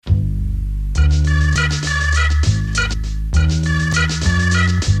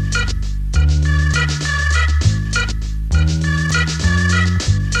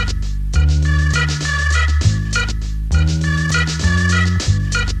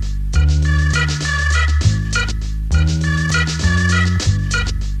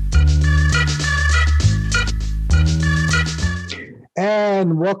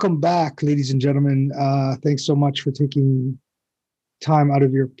welcome back, ladies and gentlemen. Thanks so much for taking time out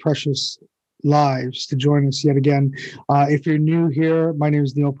of your precious lives to join us yet again. If you're new here, my name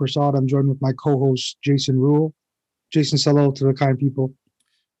is Neil Prasad. I'm joined with my co-host, Jason Rule. Jason, say hello to the kind people.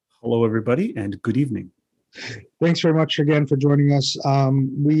 Hello, everybody, and good evening. Thanks very much again for joining us.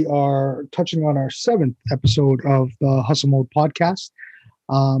 We are touching on our 7th episode of the Hustle Mode podcast.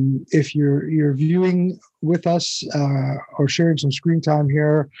 If you're viewing with us or sharing some screen time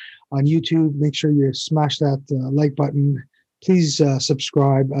here on YouTube, make sure you smash that like button. Please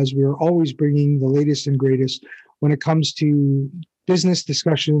subscribe, as we're always bringing the latest and greatest when it comes to business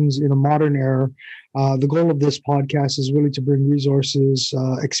discussions in a modern era. The goal of this podcast is really to bring resources,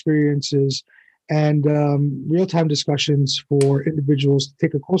 experiences, and real-time discussions for individuals to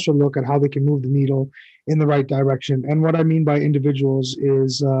take a closer look at how they can move the needle in the right direction. And what I mean by individuals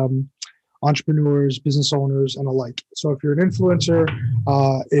is entrepreneurs, business owners, and alike. So if you're an influencer,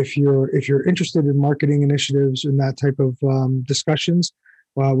 if you're interested in marketing initiatives and that type of discussions,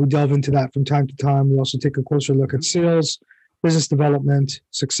 we delve into that from time to time. We also take a closer look at sales, business development,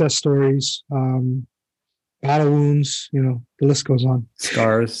 success stories, battle wounds, the list goes on.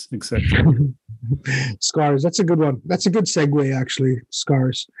 Scars, etc. Scars. That's a good one. That's a good segue, actually.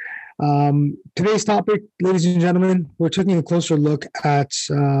 Scars. Today's topic, ladies and gentlemen, we're taking a closer look at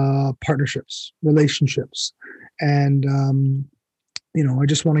partnerships, relationships. And, I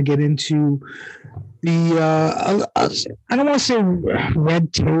just want to get into the, I don't want to say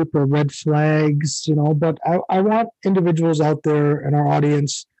red tape or red flags, but I want individuals out there in our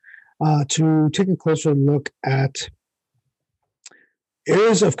audience to take a closer look at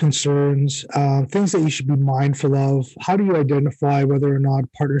areas of concerns, things that you should be mindful of. How do you identify whether or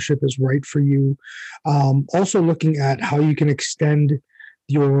not partnership is right for you? Also looking at how you can extend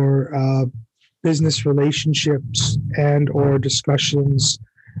your business relationships and or discussions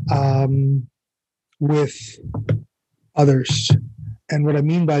with others. And what I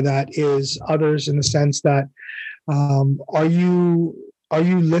mean by that is others in the sense that are you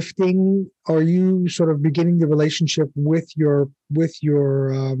lifting? Are you sort of beginning the relationship with your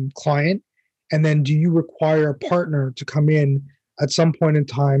client, and then do you require a partner to come in at some point in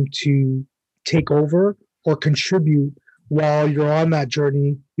time to take over or contribute while you're on that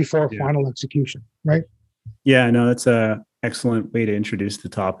journey before final execution? Right? Yeah, no, that's a excellent way to introduce the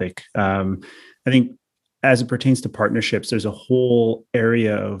topic. I think as it pertains to partnerships, there's a whole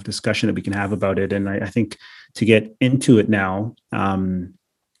area of discussion that we can have about it, and I think to get into it now, I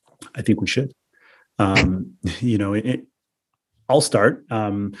think we should. I'll start.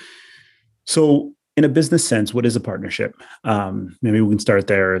 So in a business sense, what is a partnership? Maybe we can start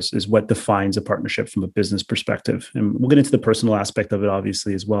there is what defines a partnership from a business perspective. And we'll get into the personal aspect of it,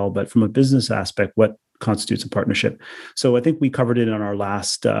 obviously, as well. But from a business aspect, what constitutes a partnership? So I think we covered it on our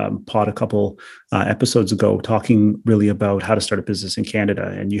last pod a couple episodes ago, talking really about how to start a business in Canada.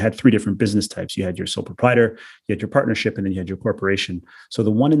 And you had 3 different business types. You had your sole proprietor, you had your partnership, and then you had your corporation. So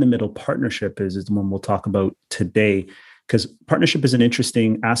the one in the middle partnership is the one we'll talk about today, because partnership is an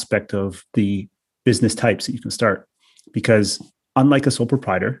interesting aspect of the business types that you can start. Because unlike a sole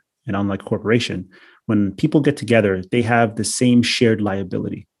proprietor and unlike a corporation, when people get together, they have the same shared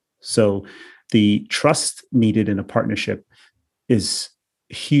liability. So the trust needed in a partnership is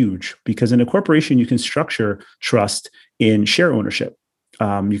huge, because in a corporation, you can structure trust in share ownership.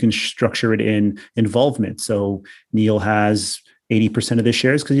 You can structure it in involvement. So Neil has 80% of the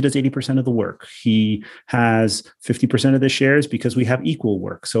shares because he does 80% of the work. He has 50% of the shares because we have equal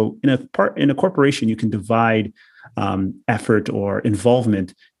work. So in a corporation, you can divide effort or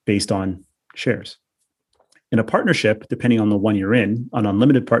involvement based on shares. In a partnership, depending on the one you're in, an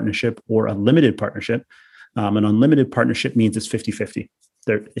unlimited partnership or a limited partnership, an unlimited partnership means it's 50-50.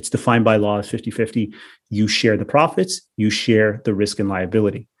 It's defined by law as 50-50. You share the profits, you share the risk and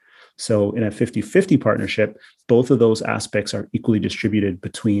liability. So in a 50-50 partnership, both of those aspects are equally distributed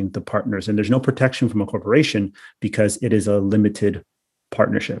between the partners. And there's no protection from a corporation because it is a limited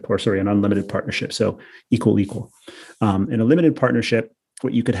partnership, an unlimited partnership. So equal. In a limited partnership,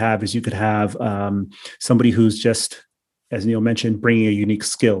 what you could have is somebody who's just, as Neil mentioned, bringing a unique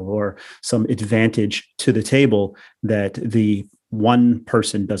skill or some advantage to the table that the one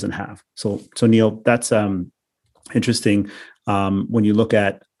person doesn't have. So Neil, that's interesting when you look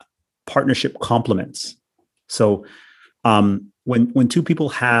at partnership complements. So when 2 people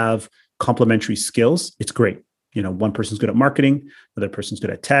have complementary skills, it's great. One person's good at marketing, another person's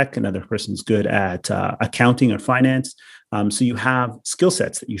good at tech, another person's good at accounting or finance. So you have skill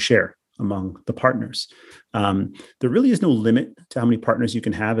sets that you share. among the partners. There really is no limit to how many partners you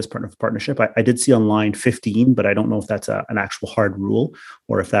can have as part of a partnership. I did see online 15, but I don't know if that's an actual hard rule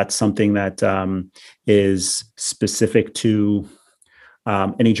or if that's something that is specific to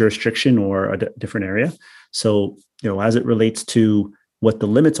any jurisdiction or a different area. So, as it relates to what the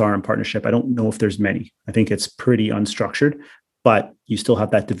limits are in partnership, I don't know if there's many. I think it's pretty unstructured, but you still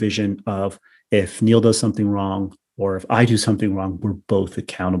have that division of if Neil does something wrong or if I do something wrong, we're both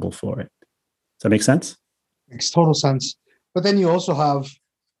accountable for it. Does that make sense? Makes total sense. But then you also have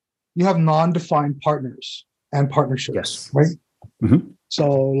non-defined partners and partnerships, yes. right? Mm-hmm.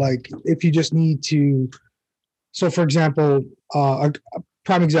 So like if you just need to, so for example, a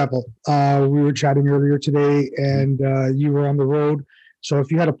prime example, we were chatting earlier today and you were on the road. So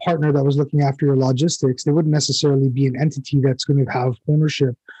if you had a partner that was looking after your logistics, they wouldn't necessarily be an entity that's going to have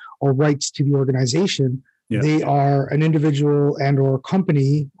ownership or rights to the organization. Yeah. They are an individual and or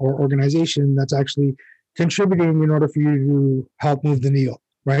company or organization that's actually contributing in order for you to help move the needle,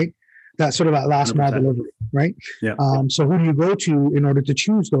 right? That's sort of that last 100%. Mile delivery, right? Yeah. So who do you go to in order to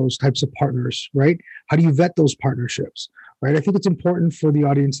choose those types of partners, right? How do you vet those partnerships, right? I think it's important for the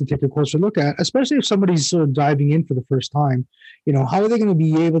audience to take a closer look at, especially if somebody's sort of diving in for the first time. How are they going to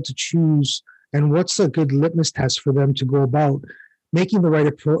be able to choose, and what's a good litmus test for them to go about making the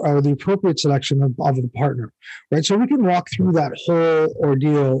right or the appropriate selection of the partner, right? So we can walk through that whole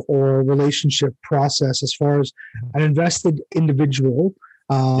ordeal or relationship process as far as an invested individual,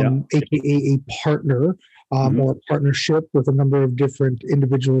 aka a partner, or a partnership with a number of different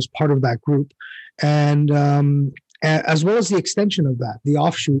individuals part of that group, and as well as the extension of that, the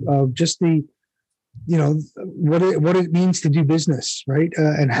offshoot of just the, what it means to do business, right?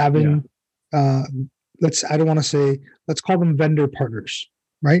 And having let's call them vendor partners,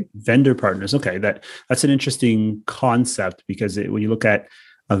 right? Vendor partners. Okay. That's an interesting concept because when you look at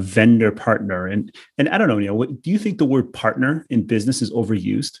a vendor partner and I don't know, do you think the word partner in business is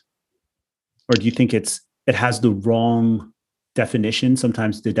overused? Or do you think it has the wrong definition?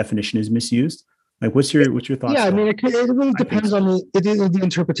 Sometimes the definition is misused. Like what's your thoughts? Yeah. I mean, it really depends on the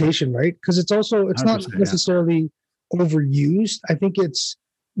interpretation, right? Because it's not necessarily overused. I think it's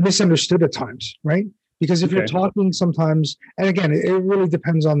misunderstood at times, right? Because if you're talking sometimes, and again, it really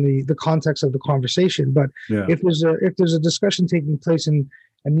depends on the context of the conversation. But if there's a discussion taking place, and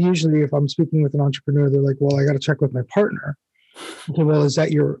usually if I'm speaking with an entrepreneur, they're like, "Well, I got to check with my partner." Okay, well, is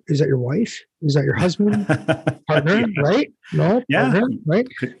that your wife? Is that your husband? Partner, right? No, partner, right?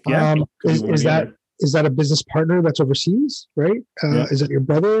 Is that a business partner that's overseas, right? Is that your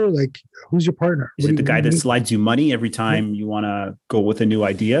brother? Like, who's your partner? Is it the guy that slides you money every time you want to go with a new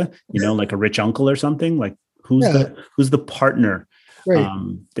idea? Like a rich uncle or something? Like, who's the partner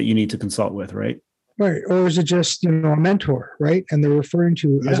that you need to consult with, right? Right. Or is it just, a mentor, right? And they're referring to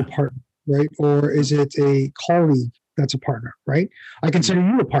you as a partner, right? Or is it a colleague that's a partner, right? I consider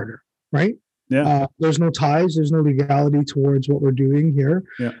you a partner, right? Yeah. There's no ties, there's no legality towards what we're doing here,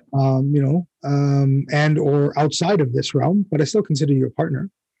 and or outside of this realm, but I still consider you a partner.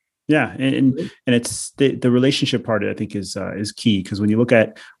 Yeah, and it's the relationship part, I think, is key, because when you look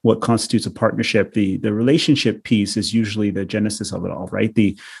at what constitutes a partnership, the relationship piece is usually the genesis of it all, right?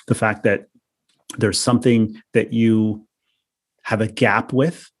 The fact that there's something that you have a gap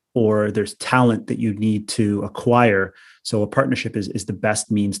with, or there's talent that you need to acquire. So a partnership is the best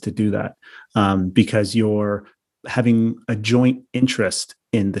means to do that, because you're having a joint interest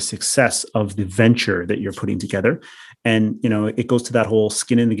in the success of the venture that you're putting together. And, it goes to that whole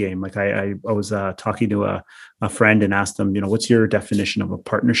skin in the game. Like I was talking to a friend and asked them, what's your definition of a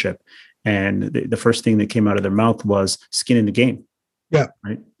partnership? And the first thing that came out of their mouth was skin in the game. Yeah.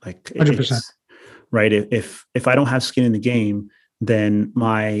 Right. Like 100%. Right. If I don't have skin in the game, then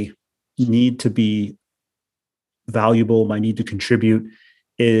my need to be valuable, my need to contribute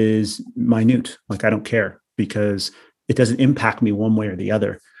is minute. Like I don't care, because it doesn't impact me one way or the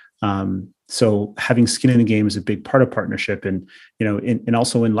other. So having skin in the game is a big part of partnership, and and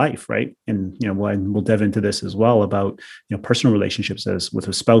also in life, right? And we'll dive into this as well about personal relationships as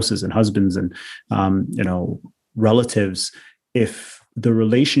with spouses and husbands and relatives. If the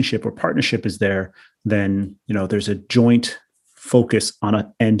relationship or partnership is there, then there's a joint focus on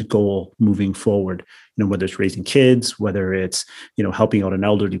an end goal moving forward, whether it's raising kids, whether it's, helping out an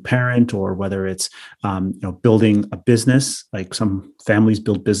elderly parent, or whether it's, building a business. Like some families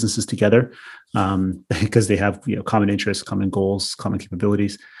build businesses together because they have, common interests, common goals, common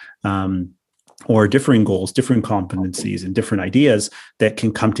capabilities, or differing goals, different competencies, and different ideas that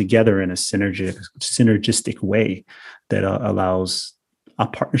can come together in a synergistic way that allows a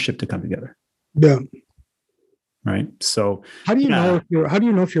partnership to come together. Yeah. right? So, How do you know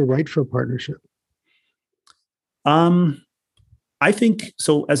yeah, if you're right for a partnership? um, I think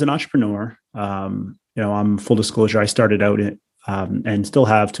so. As an entrepreneur, I'm full disclosure. I started out and still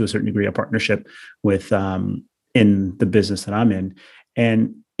have to a certain degree a partnership with in the business that I'm in,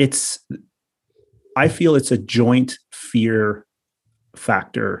 and I feel it's a joint fear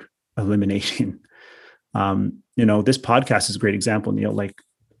factor elimination. This podcast is a great example, Neil. Like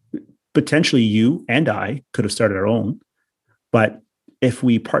potentially you and I could have started our own, but if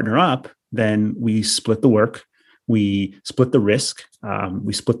we partner up, then we split the work, we split the risk,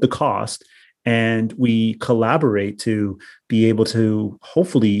 we split the cost, and we collaborate to be able to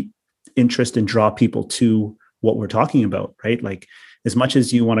hopefully interest and draw people to what we're talking about, right? Like as much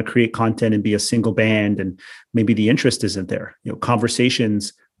as you want to create content and be a single band and maybe the interest isn't there,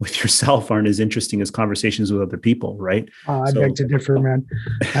 conversations with yourself aren't as interesting as conversations with other people, right? I beg to differ, man.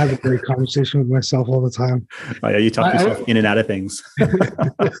 I have a great conversation with myself all the time. You talk yourself in and out of things.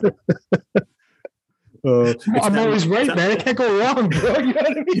 I'm always right, man. I can't go wrong, bro. You know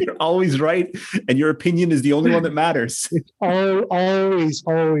what I mean? You're always right, and your opinion is the only one that matters. It's always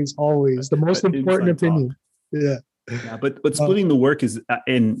the most important opinion. Yeah. Yeah, but splitting the work is,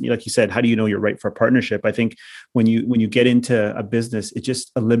 and like you said, how do you know you're right for a partnership? I think when you get into a business, it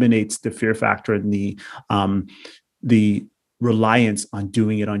just eliminates the fear factor and the reliance on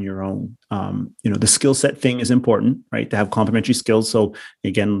doing it on your own. The skill set thing is important, right? To have complementary skills. So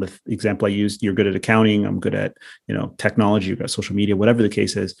again, the example I used, you're good at accounting, I'm good at, technology, you've got social media, whatever the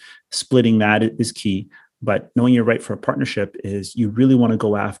case is, splitting that is key. But knowing you're right for a partnership is you really want to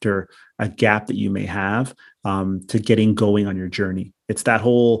go after a gap that you may have to getting going on your journey. It's that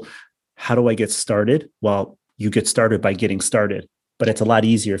whole, how do I get started? Well, you get started by getting started, but it's a lot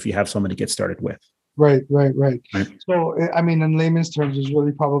easier if you have someone to get started with. Right. So, I mean, in layman's terms, there's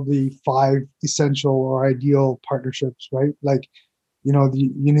really probably 5 essential or ideal partnerships, right? Like, you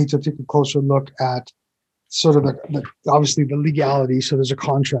need to take a closer look at sort of obviously the legality. So there's a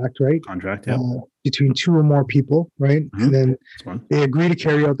contract, right? Contract, yeah. Between 2 or more people, right? Mm-hmm. And then they agree to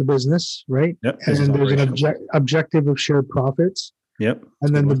carry out the business, right? Yep. And then there's an objective of shared profits. Yep.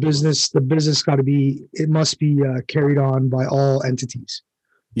 And then the business it must be carried on by all entities.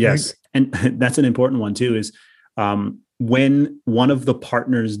 Yes. Right? And that's an important one too, is when one of the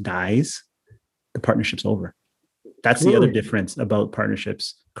partners dies, the partnership's over. That's the other difference about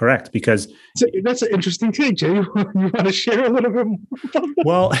partnerships. Correct. Because that's an interesting take, Jay. You want to share a little bit more about that?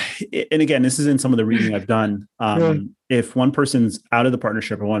 Well, and again, this is in some of the reading I've done. If one person's out of the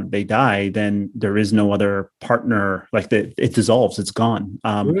partnership or they die, then there is no other partner. Like it dissolves. It's gone.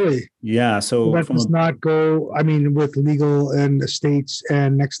 Really? Yeah. So that does not go. I mean, with legal and estates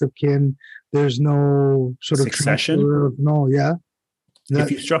and next of kin, there's no sort of succession. No. Yeah.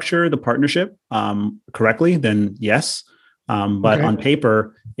 If you structure the partnership correctly, then yes. But on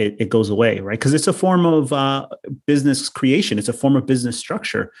paper, it goes away, right? Because it's a form of business creation. It's a form of business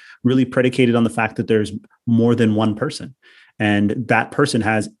structure, really predicated on the fact that there's more than one person. And that person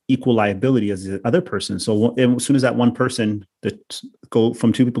has equal liability as the other person. So as soon as that one person that go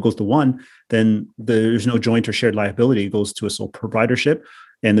from 2 people goes to 1, then there's no joint or shared liability. It goes to a sole proprietorship,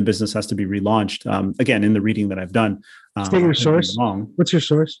 and the business has to be relaunched. Again, in the reading that I've done. State your source. What's your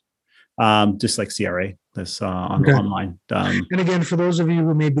source? Just like CRA, this online. And again, for those of you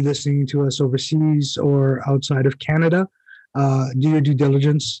who may be listening to us overseas or outside of Canada, do your due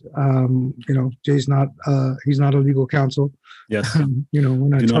diligence. Jay's not he's not a legal counsel. Yes. We're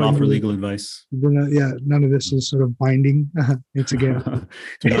not do not offer legal advice. None of this is sort of binding. It's again.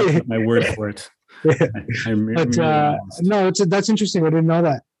 Do not put my word for it. That's interesting. I didn't know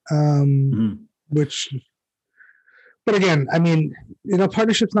that. But again, I mean,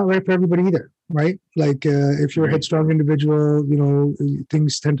 partnership's not right for everybody either, right? Like if you're a headstrong individual,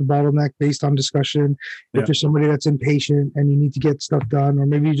 things tend to bottleneck based on discussion. If you're somebody that's impatient and you need to get stuff done, or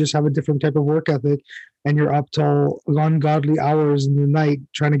maybe you just have a different type of work ethic and you're up till ungodly hours in the night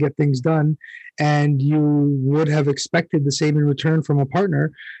trying to get things done, and you would have expected the same in return from a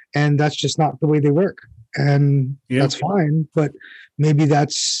partner, and that's just not the way they work. And that's fine, but maybe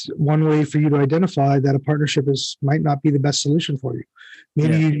that's one way for you to identify that a partnership might not be the best solution for you.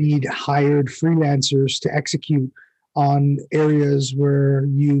 Maybe you need hired freelancers to execute on areas where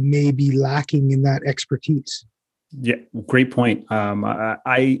you may be lacking in that expertise. Yeah, great point.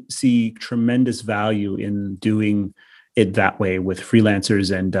 I see tremendous value in doing it that way with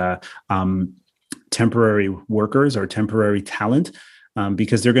freelancers and temporary workers or temporary talent.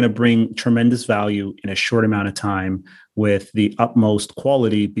 Because they're going to bring tremendous value in a short amount of time with the utmost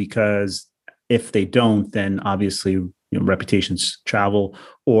quality. Because if they don't, then obviously reputations travel,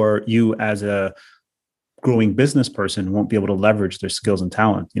 or you as a growing business person won't be able to leverage their skills and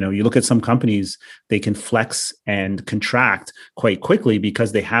talent. You look at some companies, they can flex and contract quite quickly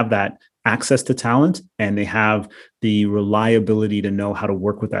because they have that access to talent and they have the reliability to know how to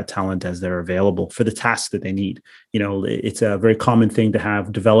work with that talent as they're available for the tasks that they need. It's a very common thing to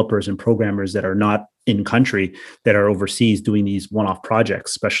have developers and programmers that are not in country that are overseas doing these one-off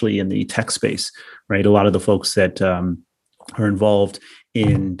projects, especially in the tech space, right? A lot of the folks that are involved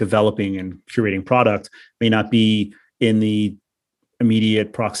in developing and curating product may not be in the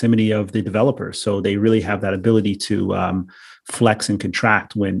immediate proximity of the developers. So they really have that ability to flex and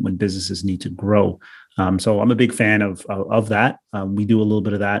contract when businesses need to grow. So I'm a big fan of that. We do a little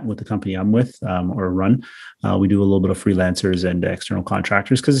bit of that with the company I'm with or run. We do a little bit of freelancers and external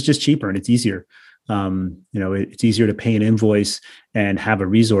contractors because it's just cheaper and it's easier. It's easier to pay an invoice and have a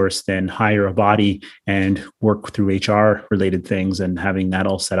resource than hire a body and work through HR related things and having that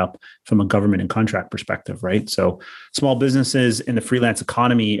all set up from a government and contract perspective, right? So small businesses in the freelance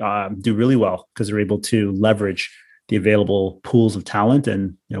economy do really well because they're able to leverage the available pools of talent.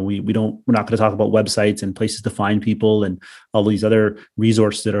 And we're not going to talk about websites and places to find people and all these other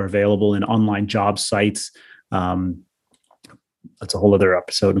resources that are available in online job sites. That's a whole other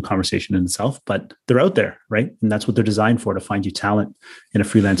episode and conversation in itself, but they're out there, right? And that's what they're designed for, to find you talent in a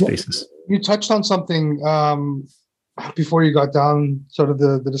freelance basis. You touched on something before you got down sort of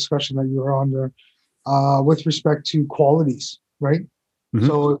the discussion that you were on there with respect to qualities, right? Mm-hmm.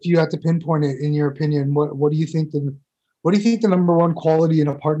 So if you had to pinpoint it, in your opinion, what do you think the number one quality in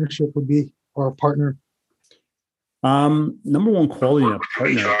a partnership would be, or a partner? Number one quality in a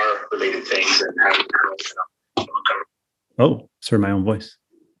partner. HR related things and having Oh, sorry, my own voice.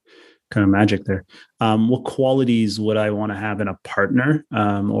 Kind of magic there. What qualities would I want to have in a partner,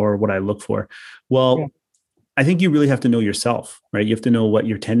 or what I look for? Well, yeah. I think you really have to know yourself, right? You have to know what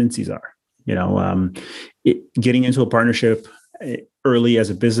your tendencies are. Getting into a partnership early as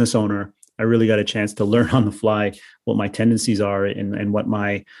a business owner, I really got a chance to learn on the fly what my tendencies are and what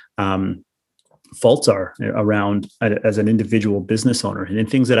my faults are around as an individual business owner, and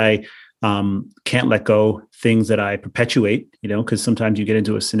things that I can't let go, things that I perpetuate, because sometimes you get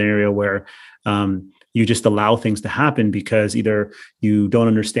into a scenario where you just allow things to happen because either you don't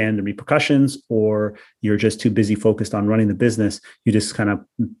understand the repercussions or you're just too busy focused on running the business. You just kind of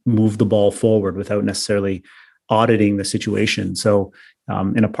move the ball forward without necessarily auditing the situation. So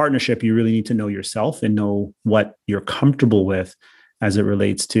in a partnership, you really need to know yourself and know what you're comfortable with as it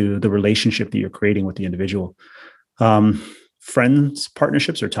relates to the relationship that you're creating with the individual. Friends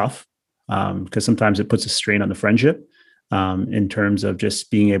partnerships are tough. Because sometimes it puts a strain on the friendship in terms of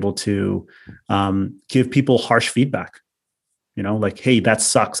just being able to give people harsh feedback, like, hey, that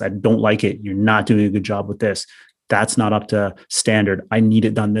sucks. I don't like it. You're not doing a good job with this. That's not up to standard. I need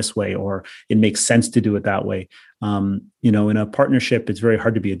it done this way, or it makes sense to do it that way. In a partnership, it's very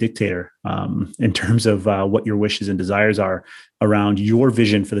hard to be a dictator in terms of what your wishes and desires are around your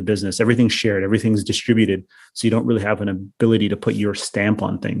vision for the business. Everything's shared, everything's distributed. So you don't really have an ability to put your stamp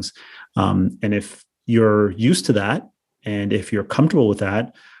on things. And if you're used to that, and if you're comfortable with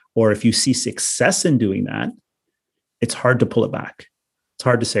that, or if you see success in doing that, it's hard to pull it back. It's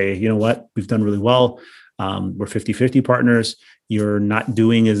hard to say, you know what, we've done really well. We're 50-50 partners. You're not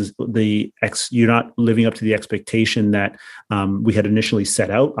doing you're not living up to the expectation that we had initially set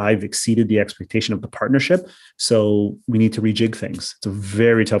out. I've exceeded the expectation of the partnership. So we need to rejig things. It's a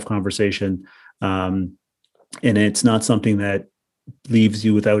very tough conversation. And it's not something that leaves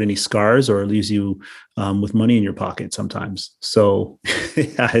you without any scars or leaves you with money in your pocket sometimes. So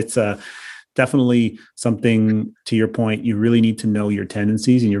yeah, it's definitely something, to your point, you really need to know your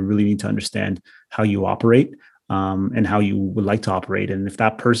tendencies and you really need to understand how you operate and how you would like to operate. And if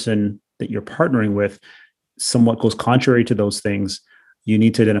that person that you're partnering with somewhat goes contrary to those things, you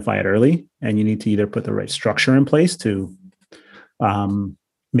need to identify it early, and you need to either put the right structure in place to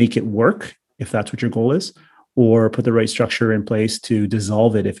make it work if that's what your goal is, or put the right structure in place to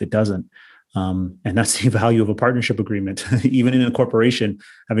dissolve it if it doesn't. And that's the value of a partnership agreement. Even in a corporation,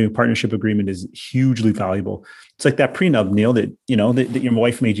 having a partnership agreement is hugely valuable. It's like that prenup, Neil, that your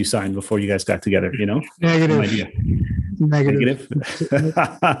wife made you sign before you guys got together. Negative. Negative.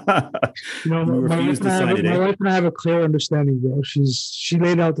 My wife and I have a clear understanding, bro. She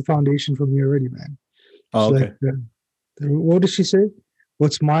laid out the foundation for me already, man. Oh, okay. What does she say?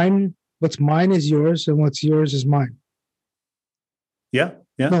 What's mine is yours, and what's yours is mine. Yeah.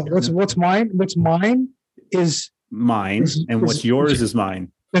 Yeah. No, what's mine is mine, and what's yours is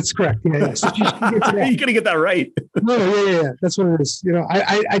mine. That's correct. Yeah. So you're gonna get that right. No, yeah. That's what it is.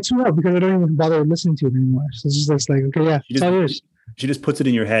 I tune out because I don't even bother listening to it anymore. So it's just like, okay, yeah, it's all yours. she just puts it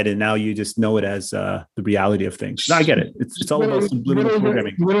in your head, and now you just know it as the reality of things. No, I get it. It's all about subliminal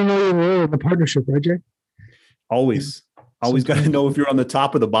programming. You don't know your role in the partnership, right, Jay? Always got to know if you're on the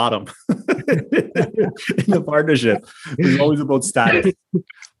top or the bottom in the partnership. It's always about status.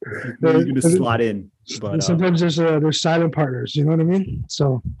 You're going to slot in. But sometimes there's silent partners. You know what I mean?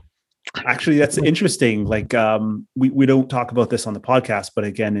 So actually, that's interesting. Like we don't talk about this on the podcast, but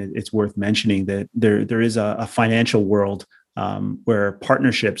again, it's worth mentioning that there is a financial world where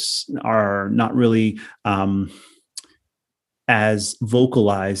partnerships are not really as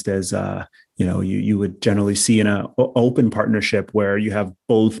vocalized as you would generally see in an open partnership where you have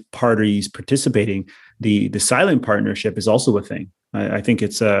both parties participating. The silent partnership is also a thing. I think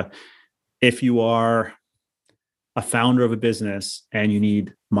it's if you are a founder of a business and you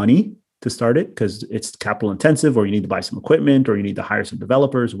need money to start it because it's capital intensive, or you need to buy some equipment, or you need to hire some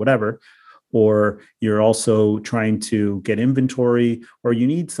developers, whatever, or you're also trying to get inventory, or you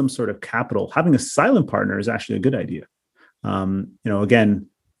need some sort of capital, having a silent partner is actually a good idea. Again,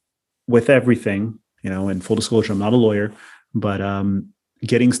 with everything, in full disclosure, I'm not a lawyer, but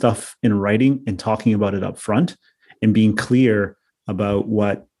getting stuff in writing and talking about it up front and being clear about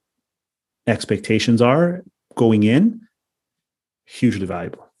what expectations are going in, hugely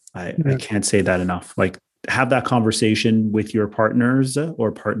valuable. I can't say that enough. Like, have that conversation with your partners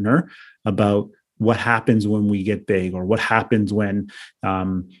or partner about what happens when we get big, or what happens when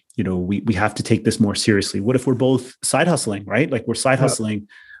we have to take this more seriously. What if we're both side hustling, right? Like, we're side hustling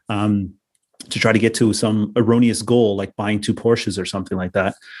to try to get to some erroneous goal, like buying 2 Porsches or something like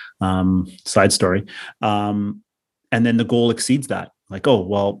that. Side story. And then the goal exceeds that. Like, oh,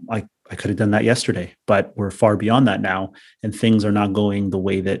 well, I could have done that yesterday, but we're far beyond that now. And things are not going the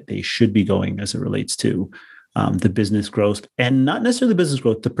way that they should be going as it relates to the business growth, and not necessarily the business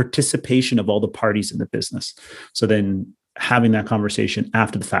growth, the participation of all the parties in the business. So then having that conversation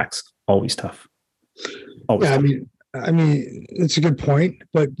after the fact's always tough. Always tough. I mean, it's a good point,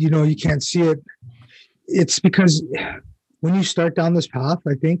 but you can't see it. It's because when you start down this path,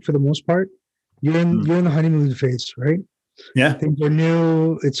 I think for the most part, you're in the honeymoon phase, right? Yeah. Things are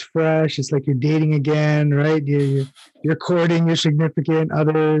new. It's fresh. It's like you're dating again, right? You're courting your significant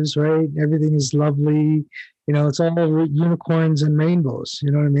others, right? Everything is lovely. It's all unicorns and rainbows.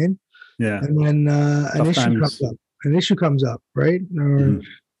 You know what I mean? Yeah. And then an issue comes up, right?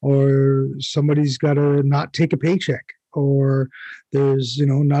 Or somebody's got to not take a paycheck, or there's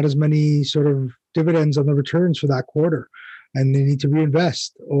not as many sort of dividends on the returns for that quarter, and they need to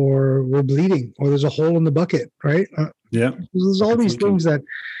reinvest, or we're bleeding, or there's a hole in the bucket, right? There's all these things that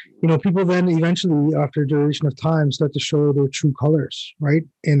people then eventually, after a duration of time, start to show their true colors, right,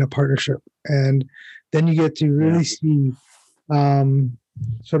 in a partnership. And then you get to really see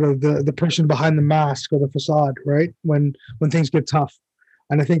sort of the person behind the mask or the facade, right, when things get tough.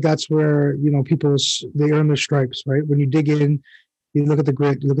 And I think that's where people, they earn their stripes, right? When you dig in, you look at the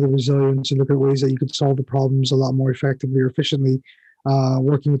grit, you look at the resilience, you look at ways that you could solve the problems a lot more effectively or efficiently,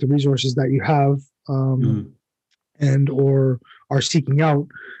 working with the resources that you have and or are seeking out.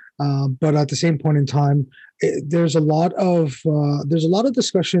 But at the same point in time, there's a lot of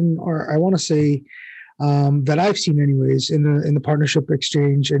discussion, or I want to say that I've seen anyways in the partnership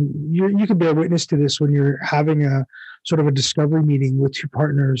exchange, and you can bear witness to this when you're having a sort of a discovery meeting with 2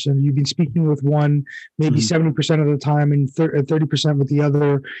 partners, and you've been speaking with one maybe 70% of the time and 30% with the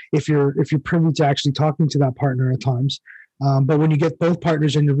other, if you're privy to actually talking to that partner at times. But when you get both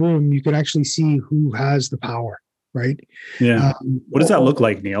partners in the room, you can actually see who has the power, right? Yeah. What does that look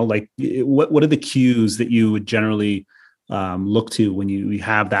like, Neil? Like, what are the cues that you would generally look to when you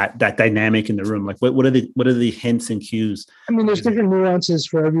have that dynamic in the room? Like, what are the hints and cues? I mean, there's different nuances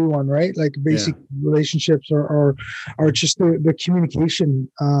for everyone, right? Like, basic relationships are just the communication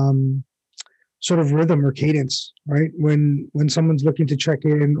sort of rhythm or cadence, right? When someone's looking to check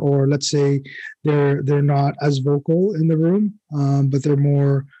in, or let's say they're not as vocal in the room, but they're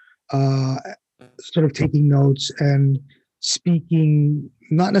more sort of taking notes and speaking,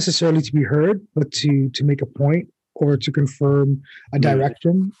 not necessarily to be heard, but to make a point or to confirm a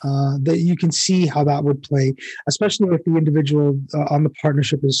direction, that you can see how that would play, especially if the individual on the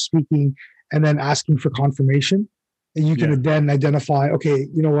partnership is speaking and then asking for confirmation. And you can then identify, okay,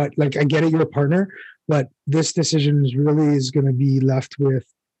 you know what, like, I get it, you're a partner, but this decision is going to be left with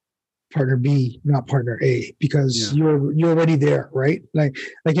partner B, not partner A, because you're already there, right? Like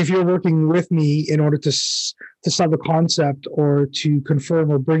if you're working with me in order to solve a concept or to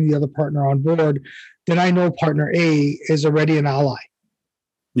confirm or bring the other partner on board, then I know partner A is already an ally.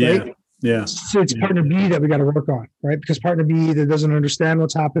 Right? Yeah. So it's partner B that we got to work on, right? Because partner B either doesn't understand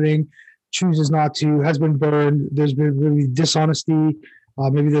what's happening, chooses not to, has been burned. There's been really dishonesty.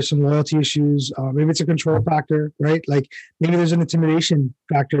 Maybe there's some loyalty issues. Maybe it's a control factor, right? Like maybe there's an intimidation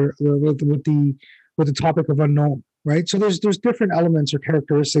factor with the topic of unknown, right? So there's different elements or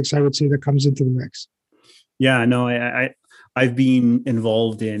characteristics, I would say, that comes into the mix. Yeah, no, I've been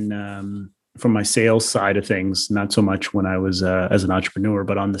involved in from my sales side of things, not so much when I was as an entrepreneur,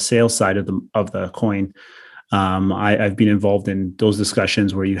 but on the sales side of the coin. I've been involved in those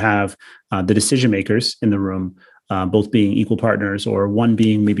discussions where you have the decision makers in the room, both being equal partners, or one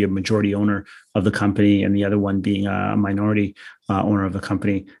being maybe a majority owner of the company and the other one being a minority owner of the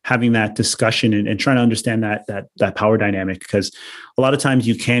company, having that discussion and trying to understand that power dynamic. Because a lot of times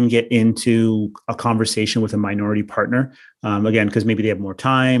you can get into a conversation with a minority partner, again, because maybe they have more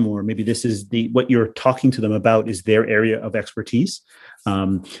time, or maybe this is what you're talking to them about is their area of expertise.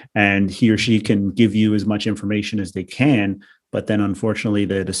 And he or she can give you as much information as they can, but then unfortunately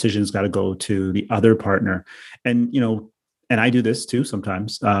the decision's got to go to the other partner. And, and I do this too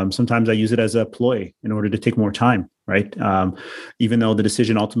sometimes. Sometimes I use it as a ploy in order to take more time, right? Even though the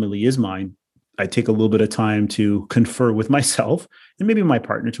decision ultimately is mine, I take a little bit of time to confer with myself and maybe my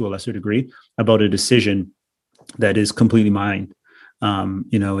partner to a lesser degree about a decision that is completely mine.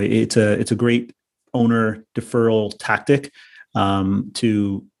 It's a great owner deferral tactic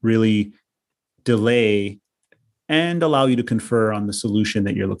to really delay and allow you to confer on the solution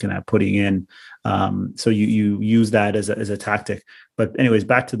that you're looking at putting in. So you use that as a tactic. But anyways,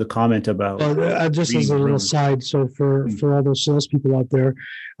 back to the comment about just as a little side. So for all those salespeople out there,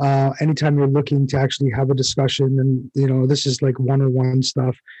 anytime you're looking to actually have a discussion, and this is like one-on-one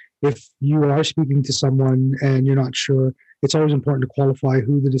stuff. If you are speaking to someone and you're not sure, it's always important to qualify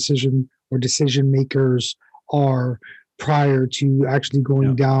who the decision makers are prior to actually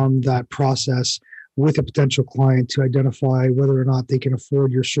going down that process with a potential client to identify whether or not they can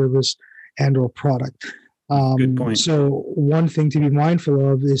afford your service and or product. Good point. So one thing to be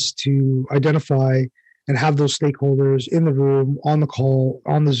mindful of is to identify and have those stakeholders in the room, on the call,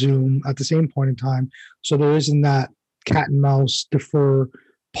 on the Zoom at the same point in time. So there isn't that cat and mouse, defer,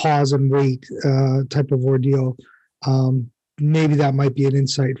 pause and wait type of ordeal. Maybe that might be an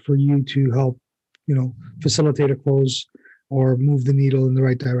insight for you to help, facilitate a close or move the needle in the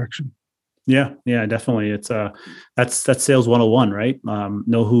right direction. Yeah, definitely. It's that's sales 101, right?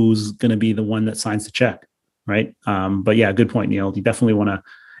 Know who's going to be the one that signs the check, right? But yeah, good point, Neil. You definitely want to,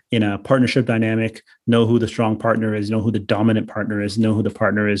 in a partnership dynamic, know who the strong partner is, know who the dominant partner is, know who the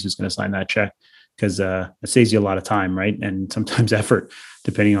partner is who's going to sign that check, because it saves you a lot of time, right? And sometimes effort,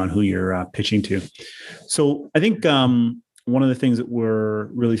 depending on who you're pitching to. So I think one of the things that we're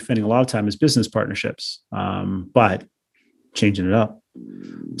really spending a lot of time is business partnerships, but changing it up.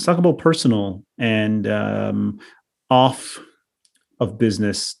 Let's talk about personal and off of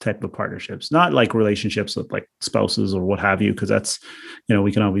business type of partnerships, not like relationships with like spouses or what have you, because that's,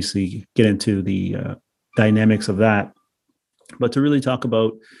 we can obviously get into the dynamics of that. But to really talk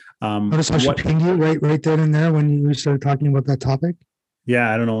about notice how she pinged you right then and there when we started talking about that topip.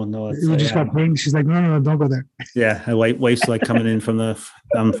 Yeah, I don't know. No, you just got pinged. She's like, no, don't go there. Yeah, my wife's like coming in from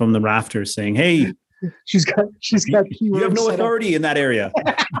the rafters saying, "Hey, she's got. You have no authority in that area.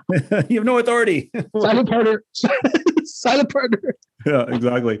 You have no authority." Silent partner. Silent partner. Yeah,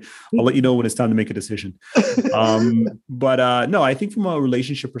 exactly. I'll let you know when it's time to make a decision. But no, I think from a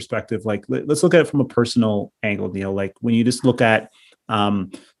relationship perspective, like let's look at it from a personal angle, Neil. Like when you just look at the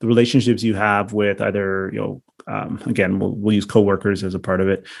relationships you have with either, again, we'll use coworkers as a part of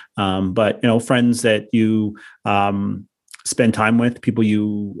it. But, friends that you spend time with, people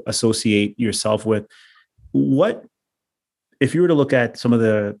you associate yourself with. What, if you were to look at some of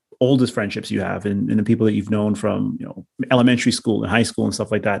the oldest friendships you have and the people that you've known from, elementary school and high school and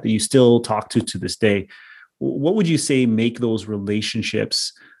stuff like that you still talk to this day, what would you say make those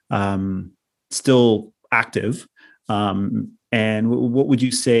relationships still active? And what would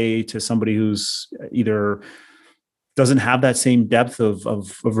you say to somebody who's either doesn't have that same depth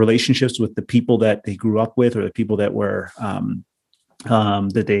of relationships with the people that they grew up with or the people that were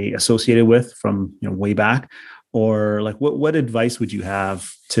that they associated with from way back? Or like what advice would you have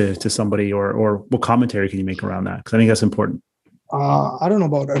to somebody, or what commentary can you make around that? Because I think that's important. I don't know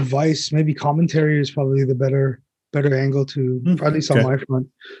about advice. Maybe commentary is probably the better angle to, at least on my front.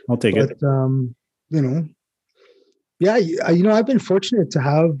 I'll take it. Yeah, I've been fortunate to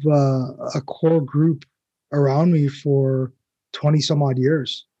have a core group around me for 20 some odd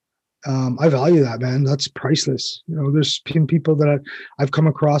years. I value that, man. That's priceless. There's been people that I've come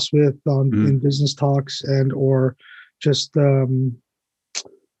across with in business talks and or just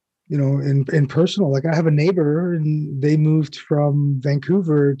in personal. Like I have a neighbor, and they moved from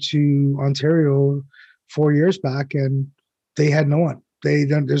Vancouver to Ontario 4 years back, and they had no one. They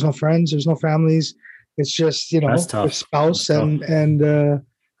don't. There's no friends. There's no families. It's just That's their tough. spouse That's tough. and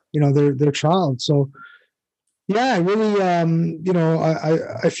their child. So yeah, I really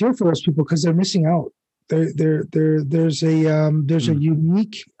I feel for those people because they're missing out. There's a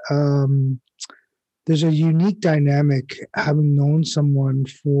unique there's a unique dynamic having known someone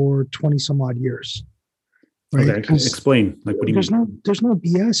for 20 some odd years, right? Okay, explain. Like, what do you mean? There's no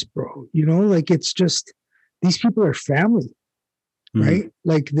BS, bro. Like it's just these people are family, right?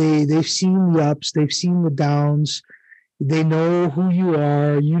 Like they've seen the ups, they've seen the downs. They know who you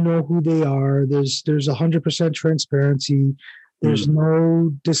are. You know who they are. There's 100% transparency. There's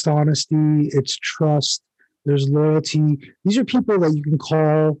no dishonesty. It's trust. There's loyalty. These are people that you can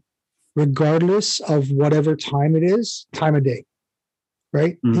call regardless of whatever time it is, time of day,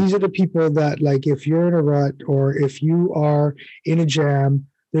 right? These are the people that, like, if you're in a rut or if you are in a jam,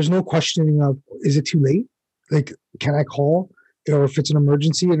 there's no questioning of, is it too late? Like, can I call? Or if it's an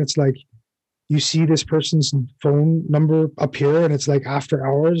emergency and it's like, you see this person's phone number appear and it's like after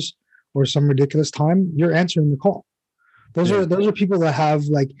hours or some ridiculous time, you're answering the call. Those are people that have,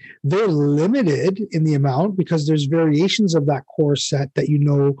 like, they're limited in the amount because there's variations of that core set that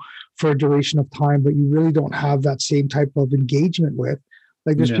for a duration of time, but you really don't have that same type of engagement with.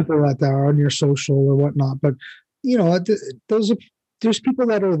 Like there's people that are on your social or whatnot, but there's people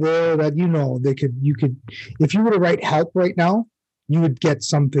that are there that you could if you were to write help right now, you would get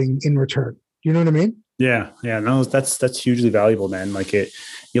something in return. You know what I mean? Yeah. No, that's hugely valuable, man. Like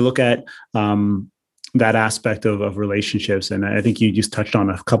you look at that aspect of relationships, and I think you just touched on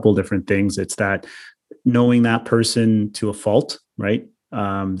a couple different things. It's that knowing that person to a fault, right?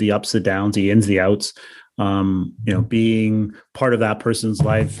 The ups, the downs, the ins, the outs. Being part of that person's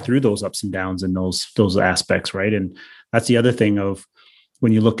life through those ups and downs and those aspects, right? And that's the other thing of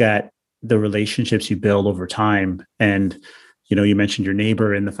when you look at the relationships you build over time, and you mentioned your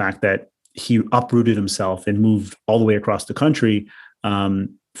neighbor and the fact that he uprooted himself and moved all the way across the country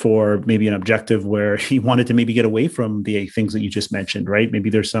for maybe an objective where he wanted to maybe get away from the things that you just mentioned, right? Maybe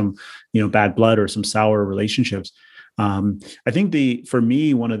there's some, bad blood or some sour relationships. I think for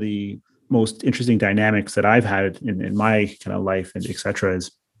me, one of the most interesting dynamics that I've had in my kind of life and et cetera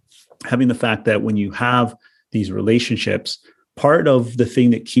is having the fact that when you have these relationships, part of the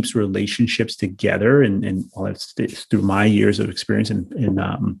thing that keeps relationships together, and well, it's through my years of experience in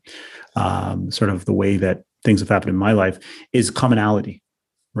sort of the way that things have happened in my life, is commonality,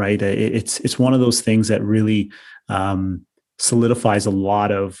 right? It's one of those things that really solidifies a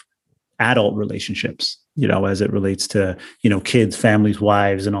lot of adult relationships, as it relates to, kids, families,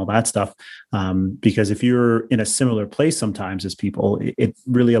 wives, and all that stuff. Because if you're in a similar place sometimes as people, it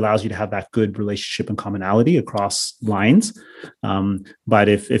really allows you to have that good relationship and commonality across lines. But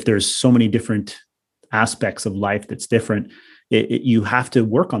if there's so many different aspects of life that's different, you have to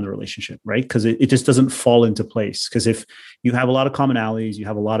work on the relationship, right? Because it just doesn't fall into place. Because if you have a lot of commonalities, you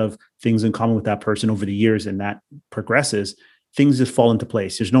have a lot of things in common with that person over the years, and that progresses, things just fall into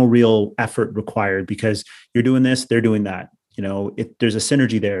place. There's no real effort required because you're doing this, they're doing that. There's a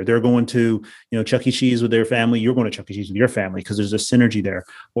synergy there. They're going to, Chuck E. Cheese with their family. You're going to Chuck E. Cheese with your family because there's a synergy there.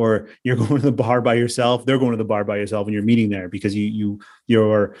 Or you're going to the bar by yourself. They're going to the bar by yourself, and you're meeting there because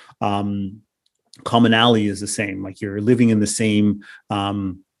your commonality is the same. Like you're living in the same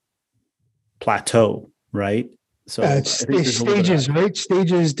plateau, right? So it's stages, right?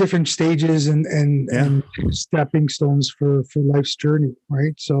 Different stages and stepping stones for life's journey,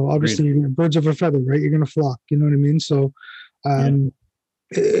 right? So obviously, you're birds of a feather, right? You're going to flock, you know what I mean? So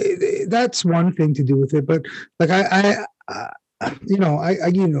that's one thing to do with it. But like I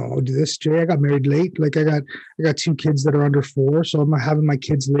do this, Jay. I got married late. Like I got 2 kids that are under 4, so I'm having my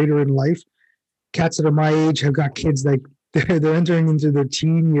kids later in life. Cats that are my age have got kids like they're entering into their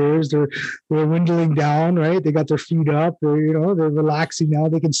teen years. They're dwindling down, right? They got their feet up. They're relaxing now.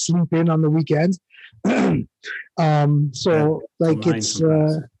 They can sleep in on the weekends. So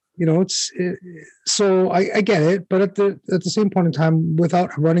I get it, but at the same point in time, without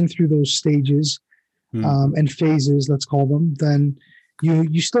running through those stages and phases, let's call them, then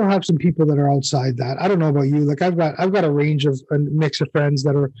you still have some people that are outside that. I don't know about you. Like I've got a range of a mix of friends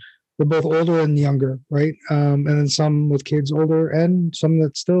that are. They're both older and younger, right? And then some with kids older and some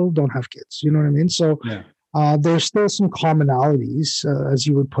that still don't have kids. You know what I mean? So there's still some commonalities, as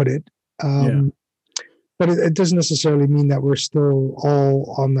you would put it. But it doesn't necessarily mean that we're still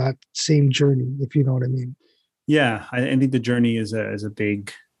all on that same journey, if you know what I mean. Yeah, I think the journey is a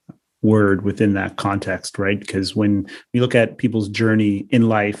big word within that context, right? Because when we look at people's journey in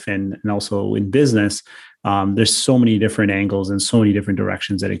life and also in business, there's so many different angles and so many different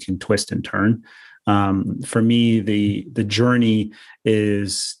directions that it can twist and turn. For me, the journey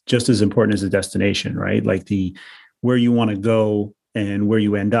is just as important as the destination, right? Like where you want to go and where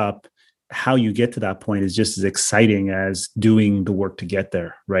you end up, how you get to that point is just as exciting as doing the work to get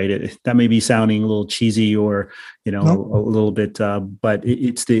there, right? That may be sounding a little cheesy or, a little bit, but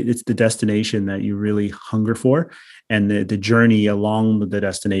it's the destination that you really hunger for. And the journey along the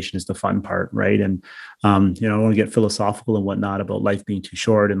destination is the fun part, right? And, I don't want to get philosophical and whatnot about life being too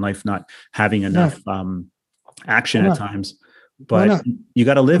short and life not having enough action at times, but you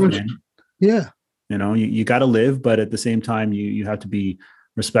got to live, man. Yeah. You got to live, but at the same time, you have to be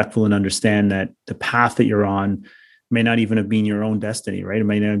respectful and understand that the path that you're on may not even have been your own destiny, right? It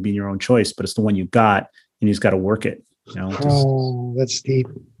may not have been your own choice, but it's the one you got, and you just got to work it. That's deep.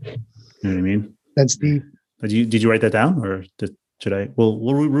 You know what I mean? That's deep. Did you write that down, or should I? We'll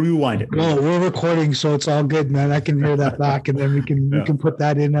rewind it. No, we're recording, so it's all good, man. I can hear that back, and then we can put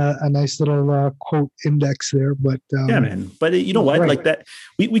that in a nice little quote index there. But yeah, man. But you know what? Right. Like that,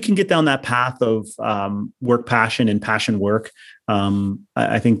 we can get down that path of work passion and passion work.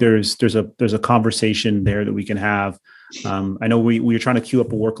 I think there's a conversation there that we can have. I know we were trying to queue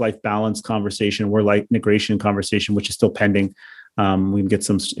up a work-life balance conversation, work-life integration conversation, which is still pending. We can get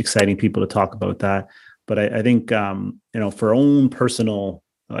some exciting people to talk about that. But I think, for our own personal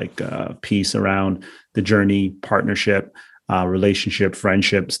piece around the journey, partnership, relationship,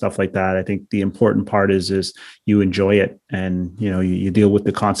 friendship, stuff like that. I think the important part is you enjoy it, and, you deal with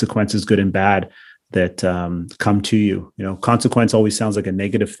the consequences, good and bad, that come to you. Consequence always sounds like a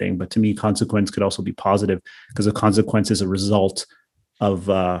negative thing, but to me, consequence could also be positive, because a consequence is a result of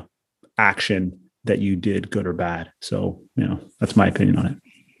action that you did, good or bad. So, that's my opinion on it.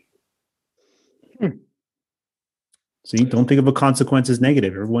 So you don't think of a consequence as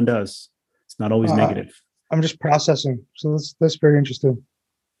negative. Everyone does. It's not always negative. I'm just processing. So that's very interesting.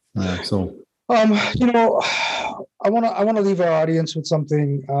 I want to leave our audience with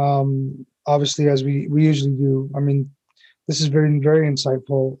something. Obviously, as we usually do. I mean, this is very, very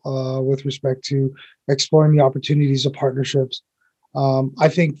insightful with respect to exploring the opportunities of partnerships. I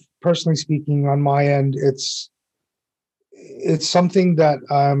think, personally speaking, on my end, it's something that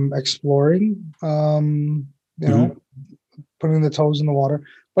I'm exploring. Putting the toes in the water.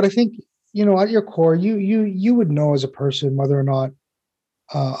 But I think, at your core, you would know as a person whether or not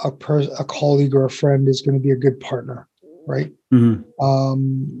a colleague or a friend is going to be a good partner, right?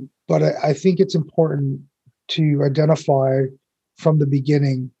 Mm-hmm. But I think it's important to identify from the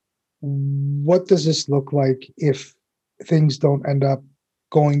beginning, what does this look like if things don't end up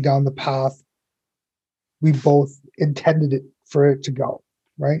going down the path we both intended it for it to go,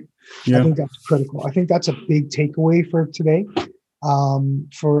 right? Yeah. I think that's critical. I think that's a big takeaway for today,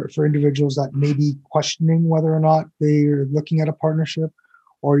 for individuals that may be questioning whether or not they're looking at a partnership,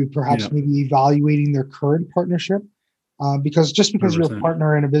 or perhaps maybe evaluating their current partnership. Because just because 100%. You're a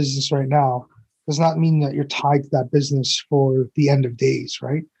partner in a business right now does not mean that you're tied to that business for the end of days,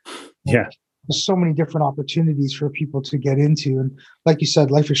 right? Yeah. There's so many different opportunities for people to get into. And like you said,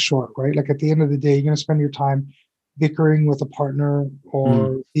 life is short, right? Like at the end of the day, you're going to spend your time bickering with a partner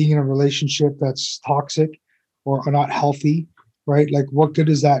or being in a relationship that's toxic or not healthy, right? Like what good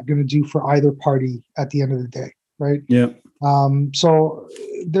is that going to do for either party at the end of the day, right? Yeah. So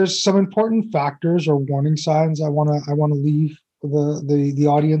there's some important factors or warning signs I want to leave the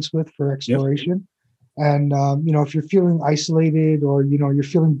audience with for exploration. Yep. And if you're feeling isolated or you're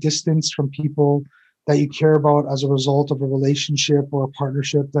feeling distanced from people that you care about as a result of a relationship or a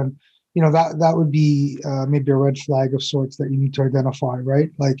partnership, then that would be maybe a red flag of sorts that you need to identify, right?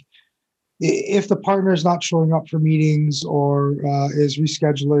 Like if the partner is not showing up for meetings or is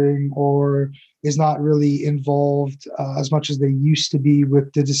rescheduling or is not really involved as much as they used to be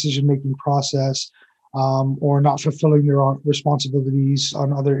with the decision-making process, or not fulfilling their responsibilities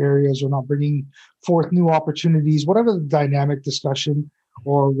on other areas or not bringing forth new opportunities, whatever the dynamic discussion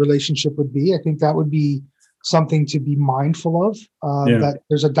or relationship would be, I think that would be something to be mindful of, that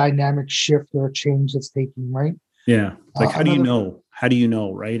there's a dynamic shift or a change that's taking, right? Yeah. Like, how do you know? How do you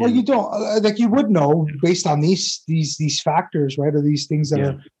know, right? Well, you don't, like you would know based on these factors, right? Or these things that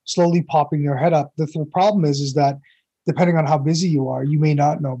are slowly popping their head up. The problem is that depending on how busy you are, you may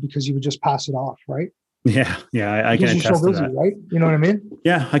not know because you would just pass it off, right? Yeah. I can attest to that. Right? You know what I mean?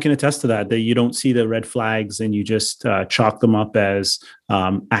 Yeah, I can attest to that you don't see the red flags and you just chalk them up as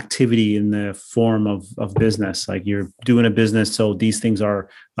activity in the form of business. Like you're doing a business, so these things are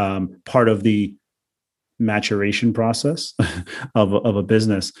part of the maturation process of a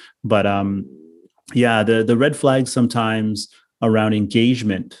business. But yeah, the red flags sometimes around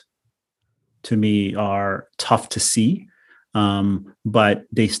engagement to me are tough to see. But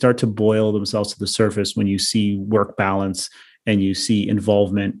they start to boil themselves to the surface when you see work balance and you see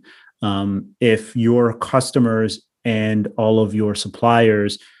involvement. If your customers and all of your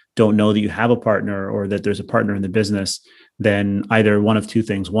suppliers don't know that you have a partner or that there's a partner in the business, then either one of two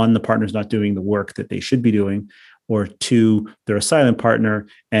things. One, the partner's not doing the work that they should be doing, or two, they're a silent partner,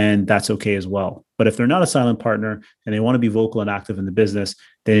 and that's okay as well. But if they're not a silent partner and they want to be vocal and active in the business,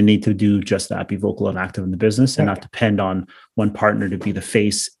 they need to do just that, be vocal and active in the business and not depend on one partner to be the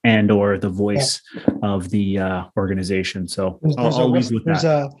face and or the voice of the organization. So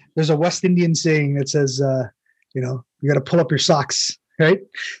there's a West Indian saying that says, you got to pull up your socks, right?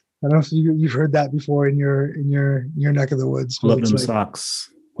 I don't know if you've heard that before in your neck of the woods. Pull up them socks.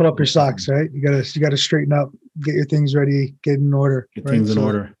 Pull up your socks, right? You gotta straighten up, get your things ready, get in order. Get things in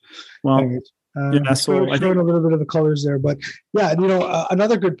order. Well, so I think a little bit of the colors there, but yeah,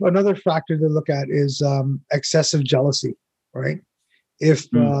 another factor to look at is excessive jealousy, right? If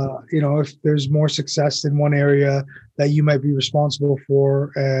if there's more success in one area that you might be responsible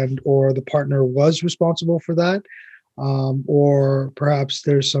for, or the partner was responsible for that, or perhaps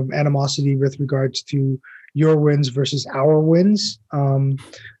there's some animosity with regards to your wins versus our wins.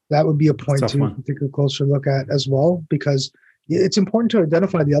 That would be a point to take a closer look at as well, because it's important to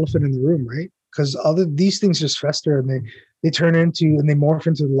identify the elephant in the room, right? Because these things just fester and they turn into and they morph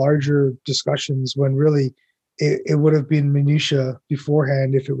into larger discussions when really it would have been minutia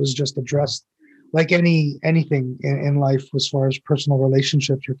beforehand if it was just addressed like anything in life as far as personal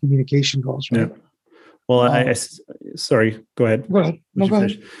relationships or communication goes, right? Yeah. Well, sorry, go ahead. Go ahead.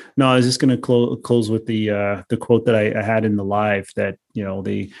 No, I was just going to close with the quote that I had in the live that,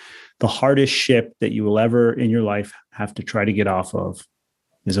 the hardest ship that you will ever in your life have to try to get off of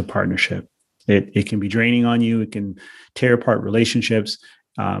is a partnership. It can be draining on you. It can tear apart relationships.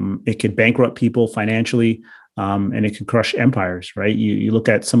 It could bankrupt people financially. And it can crush empires, right? You look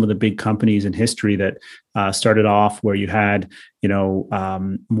at some of the big companies in history that started off where you had,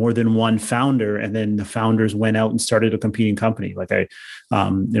 more than one founder, and then the founders went out and started a competing company. Like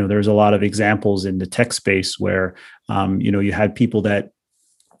there's a lot of examples in the tech space where, you had people that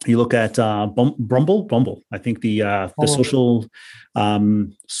you look at Bumble. I think the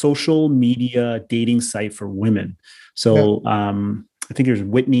social media dating site for women. So. Yeah. I think there's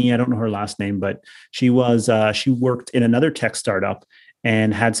Whitney. I don't know her last name, but she worked in another tech startup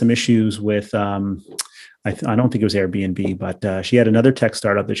and had some issues with, I don't think it was Airbnb, but she had another tech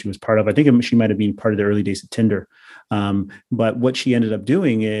startup that she was part of. I think she might've been part of the early days of Tinder. But what she ended up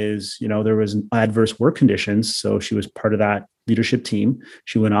doing is, there was adverse work conditions. So she was part of that leadership team.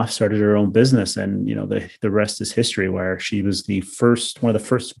 She went off, started her own business, and the rest is history, where she was one of the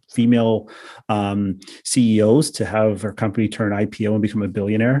first female CEOs to have her company turn IPO and become a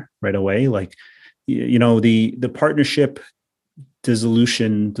billionaire right away. Like, the partnership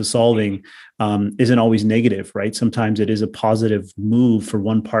dissolving isn't always negative, right? Sometimes it is a positive move for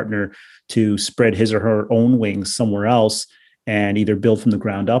one partner to spread his or her own wings somewhere else and either build from the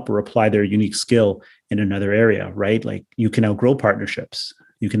ground up or apply their unique skill in another area, right? Like, you can outgrow partnerships,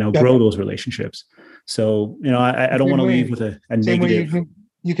 you can outgrow those relationships. So, I don't want to leave with a negative.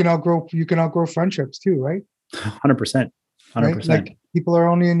 You can outgrow friendships too, right? 100%. Right? Like, people are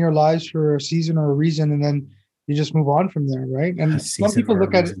only in your lives for a season or a reason, and then you just move on from there, right? And some people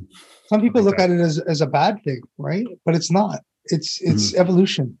look at it as a bad thing, right? But it's not. It's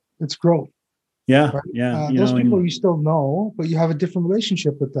evolution. It's growth. Yeah, right? yeah. Those people you still know, but you have a different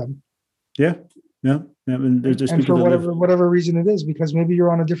relationship with them. Yeah. I mean, there's and for whatever reason it is, because maybe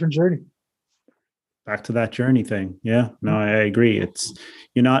you're on a different journey. Back to that journey thing. Yeah, no, I agree.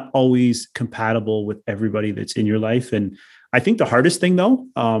 You're not always compatible with everybody that's in your life. And I think the hardest thing though,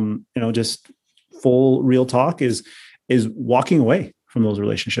 just full real talk is walking away from those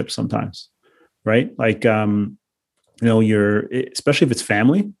relationships sometimes. Right. Like, especially if it's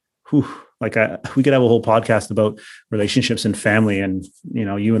family, we could have a whole podcast about relationships and family. And,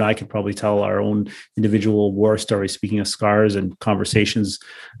 you and I could probably tell our own individual war stories, speaking of scars and conversations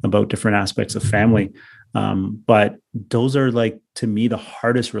about different aspects of family. But those are, like, to me, the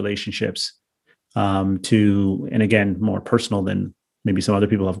hardest relationships and again, more personal than maybe some other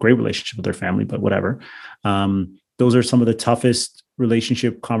people have great relationships with their family, but whatever. Those are some of the toughest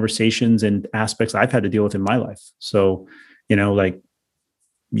relationship conversations and aspects I've had to deal with in my life. So,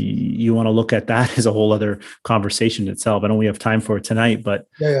 you want to look at that as a whole other conversation itself. I know we have time for it tonight, but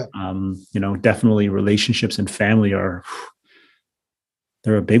definitely relationships and family they're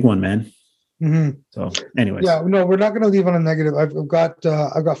a big one, man. Mhm. So, anyways, Yeah, no, we're not going to leave on a negative. I've got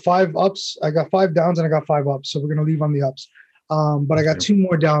 5 ups, I got 5 downs, and I got 5 ups. So we're going to leave on the ups. But I got 2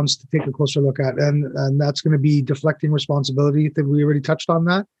 more downs to take a closer look at, and that's going to be deflecting responsibility. That we already touched on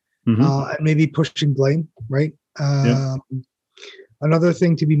that, and maybe pushing blame. Right. Another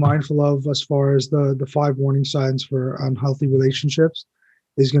thing to be mindful of as far as the 5 warning signs for unhealthy relationships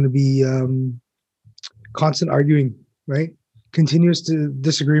is going to be constant arguing. Right. Continuous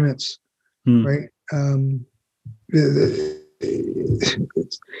disagreements. Right. The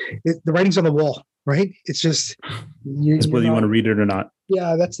writing's on the wall, right? It's just it's whether you want to read it or not.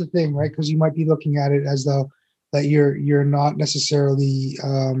 Yeah, that's the thing, right? Because you might be looking at it as though that you're not necessarily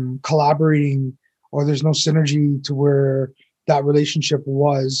collaborating, or there's no synergy to where that relationship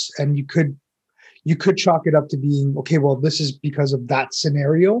was, and you could chalk it up to being, okay, well, this is because of that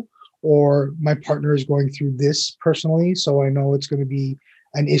scenario, or my partner is going through this personally, so I know it's going to be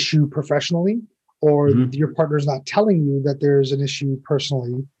an issue professionally, or your partner's not telling you that there's an issue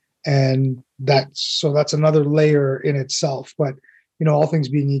personally, and that's another layer in itself. But all things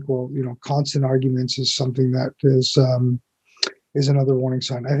being equal, constant arguments is something that is another warning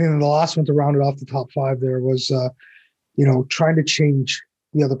sign. I think the last one to round it off the top 5 there was trying to change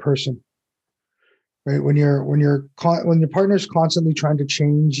the other person. Right, when your partner's constantly trying to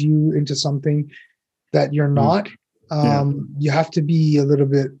change you into something that you're not, you have to be a little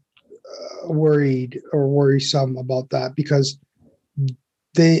bit worried or worrisome about that, because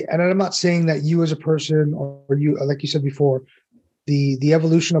and I'm not saying that you as a person, or you, like you said before, the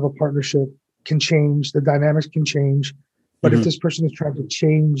evolution of a partnership can change, the dynamics can change, but if this person is trying to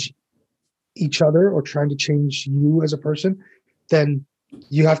change each other or trying to change you as a person, then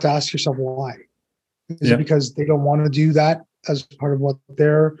you have to ask yourself why. Is it because they don't want to do that as part of what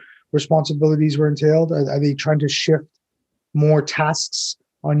their responsibilities were entailed? Are they trying to shift more tasks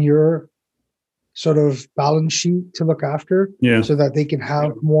on your sort of balance sheet to look after, so that they can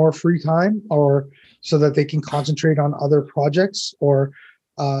have more free time, or so that they can concentrate on other projects, or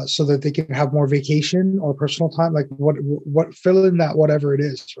so that they can have more vacation or personal time? Like what fill in that, whatever it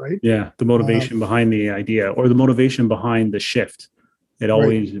is, right? Yeah, the motivation behind the idea, or the motivation behind the shift. It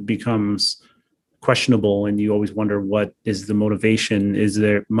always becomes questionable, and you always wonder, what is the motivation? Is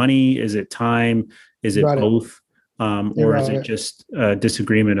there money? Is it time? Is it both? Or is it just a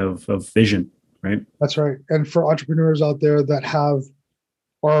disagreement of vision? Right. That's right. And for entrepreneurs out there that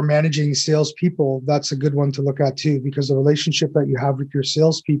are managing salespeople, that's a good one to look at too, because the relationship that you have with your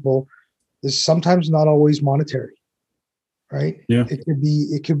salespeople is sometimes not always monetary. Right. Yeah. It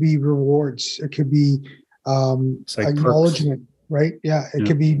could be rewards. It could be acknowledgement. Perks. Right. Yeah. It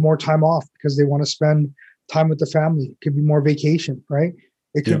could be more time off because they want to spend time with the family. It could be more vacation. Right.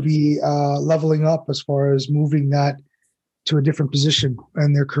 It could be leveling up as far as moving that to a different position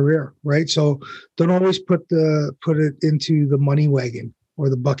in their career, right? So don't always put it into the money wagon or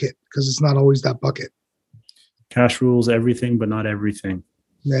the bucket, because it's not always that bucket. Cash rules everything, but not everything.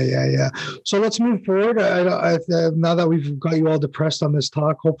 Yeah. So let's move forward. Now that we've got you all depressed on this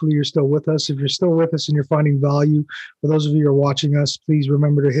talk, hopefully you're still with us. If you're still with us and you're finding value, for those of you who are watching us, please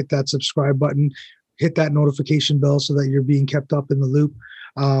remember to hit that subscribe button, hit that notification bell so that you're being kept up in the loop.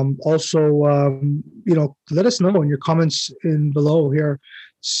 Also, let us know in your comments in below here.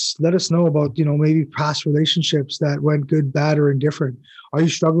 Let us know about, maybe past relationships that went good, bad, or indifferent. Are you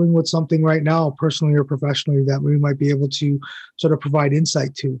struggling with something right now, personally or professionally, that we might be able to sort of provide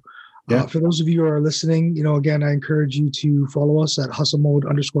insight to? For those of you who are listening, again, I encourage you to follow us at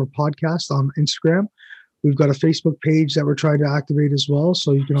hustlemode_podcast on Instagram. We've got a Facebook page that we're trying to activate as well,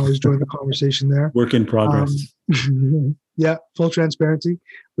 so you can always join the conversation there. Work in progress. Yeah, full transparency.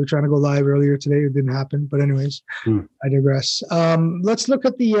 We were trying to go live earlier today. It didn't happen, but anyways, I digress. Let's look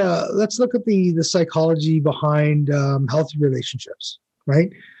at the psychology behind healthy relationships. Right?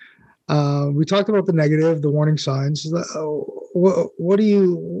 We talked about the negative, the warning signs. What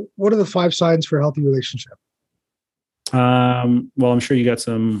are the 5 signs for a healthy relationship? Well, I'm sure you got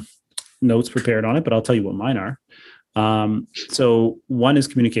some notes prepared on it, but I'll tell you what mine are. So one is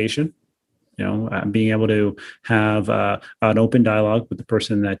communication. Being able to have an open dialogue with the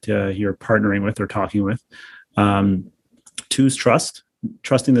person that you're partnering with or talking with. 2 is trust,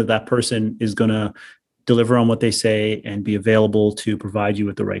 trusting that person is going to deliver on what they say and be available to provide you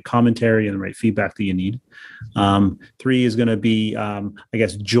with the right commentary and the right feedback that you need. 3 is going to be,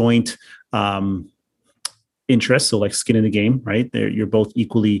 joint interests. So like skin in the game, right? You're both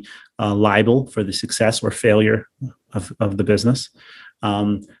equally liable for the success or failure of the business.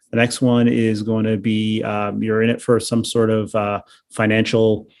 The next one is going to be you're in it for some sort of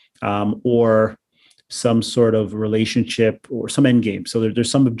financial or some sort of relationship or some end game. So there's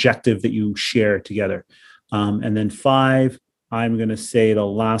some objective that you share together. And then 5, I'm going to say the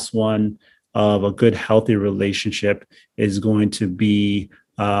last one of a good, healthy relationship is going to be,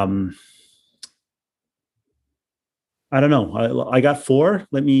 I don't know. I got 4.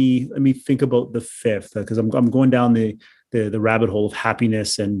 Let me think about the 5th, because I'm going down the rabbit hole of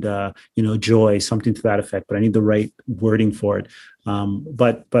happiness and joy, something to that effect. But I need the right wording for it.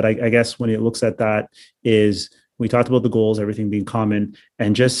 But I guess when it looks at that, is we talked about the goals, everything being common,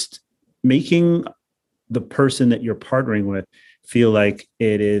 and just making the person that you're partnering with feel like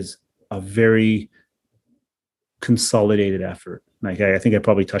it is a very consolidated effort. Like I think I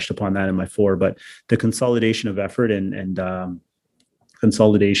probably touched upon that in my 4, but the consolidation of effort and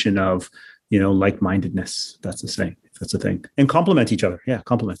consolidation of, like-mindedness. That's the thing. And complement each other. Yeah.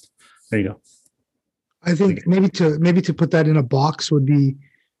 Complement. There you go. I think maybe to put that in a box would be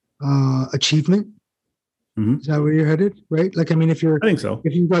achievement. Mm-hmm. Is that where you're headed? Right. Like, I mean, I think so.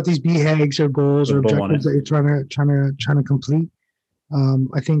 If you've got these BHAGs or goals or objectives that you're trying to complete,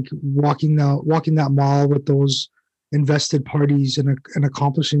 I think walking that mile with those invested parties and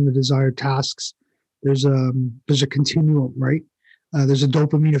accomplishing the desired tasks, there's a continuum, right? There's a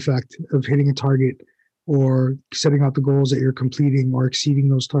dopamine effect of hitting a target or setting out the goals that you're completing or exceeding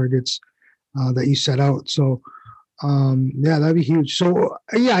those targets that you set out. So, that'd be huge. So,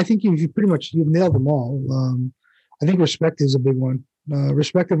 I think you've nailed them all. I think respect is a big one.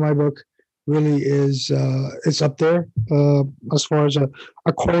 Respect in my book really is it's up there as far as a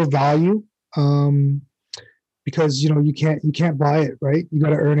core value, because you can't buy it, right? You got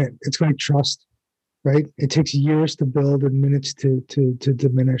to earn it. It's like trust, right? It takes years to build and minutes to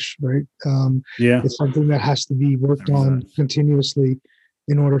diminish, right? It's something that has to be worked on continuously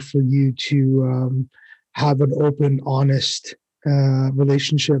in order for you to have an open, honest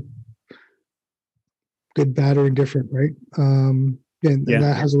relationship, good, bad, or indifferent, right? And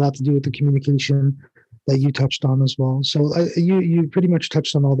that has a lot to do with the communication that you touched on as well. So you pretty much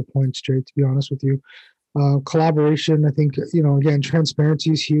touched on all the points, Jay, to be honest with you. Collaboration, I think, again,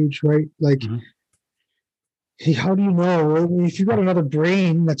 transparency is huge, right? Like, how do you know if you've got another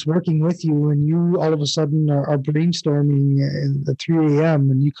brain that's working with you and you all of a sudden are brainstorming at 3 a.m.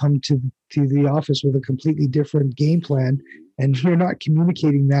 and you come to the office with a completely different game plan and you're not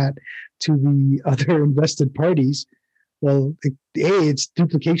communicating that to the other invested parties? Well, it's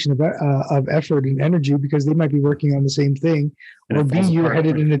duplication of effort and energy because they might be working on the same thing, or B, you're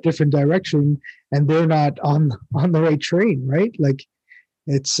headed in a different direction and they're not on the right train, right? Like,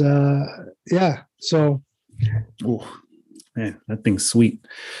 it's so. Oh man, that thing's sweet.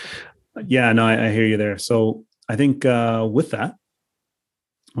 Yeah, no, I hear you there. So I think with that,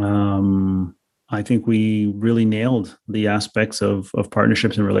 I think we really nailed the aspects of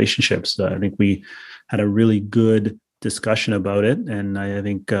partnerships and relationships. I think we had a really good discussion about it, and I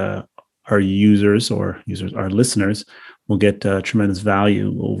think our listeners will get tremendous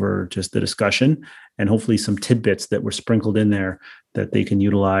value over just the discussion, and hopefully some tidbits that were sprinkled in there that they can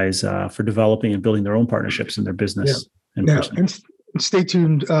utilize for developing and building their own partnerships in their business. And stay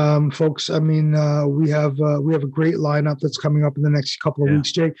tuned, folks. I mean, we have a great lineup that's coming up in the next couple of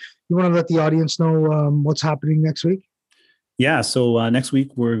weeks. Jay, you want to let the audience know what's happening next week? Yeah. So next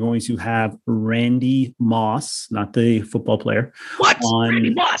week we're going to have Randy Moss, not the football player. What?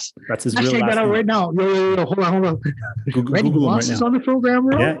 Randy Moss. That's his real last name. Right now. Yo, hold on. Randy Moss is on the program,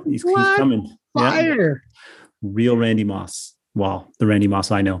 bro? Yeah, he's coming. Fire. Yeah. Real Randy Moss. Wow, the Randy Moss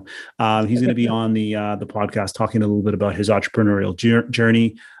I know. He's going to be on the podcast talking a little bit about his entrepreneurial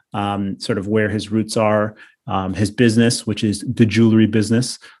journey, sort of where his roots are, his business, which is the jewelry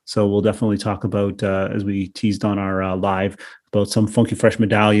business. So we'll definitely talk about, as we teased on our live, about some funky fresh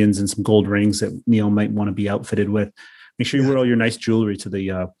medallions and some gold rings that Neil might want to be outfitted with. Make sure you wear all your nice jewelry to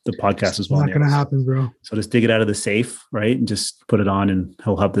the podcast as well. It's not going to happen, bro. So just dig it out of the safe, right? And just put it on and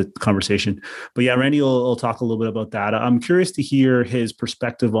he'll have the conversation. But yeah, Randy will talk a little bit about that. I'm curious to hear his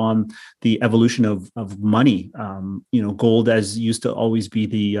perspective on the evolution of money. Gold as used to always be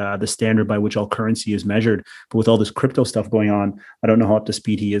the standard by which all currency is measured. But with all this crypto stuff going on, I don't know how up to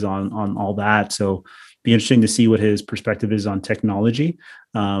speed he is on all that. So be interesting to see what his perspective is on technology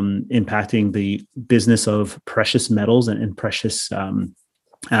impacting the business of precious metals and precious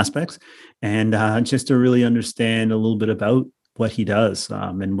aspects, and just to really understand a little bit about what he does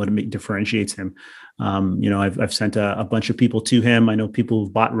and what differentiates him. I've sent a bunch of people to him. I know people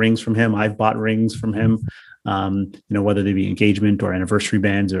who've bought rings from him. I've bought rings from him. Whether they be engagement or anniversary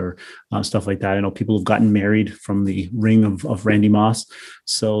bands or stuff like that. I know people have gotten married from the ring of Randy Moss.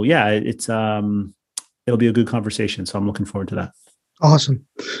 So yeah, it'll be a good conversation. So I'm looking forward to that. Awesome.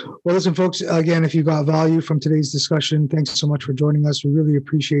 Well, listen, folks, again, if you got value from today's discussion, thanks so much for joining us. We really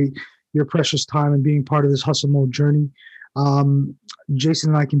appreciate your precious time and being part of this hustle mode journey. Jason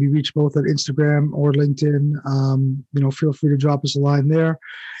and I can be reached both at Instagram or LinkedIn. Feel free to drop us a line there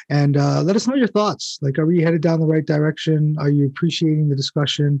and let us know your thoughts. Like, are we headed down the right direction? Are you appreciating the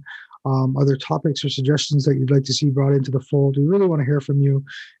discussion? Are there topics or suggestions that you'd like to see brought into the fold? We really want to hear from you,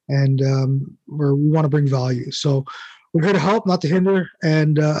 and we want to bring value. So we're here to help, not to hinder.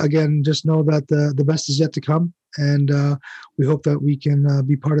 And again, just know that the best is yet to come. And we hope that we can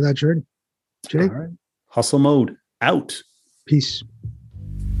be part of that journey. Jay? All right. Hustle mode out. Peace.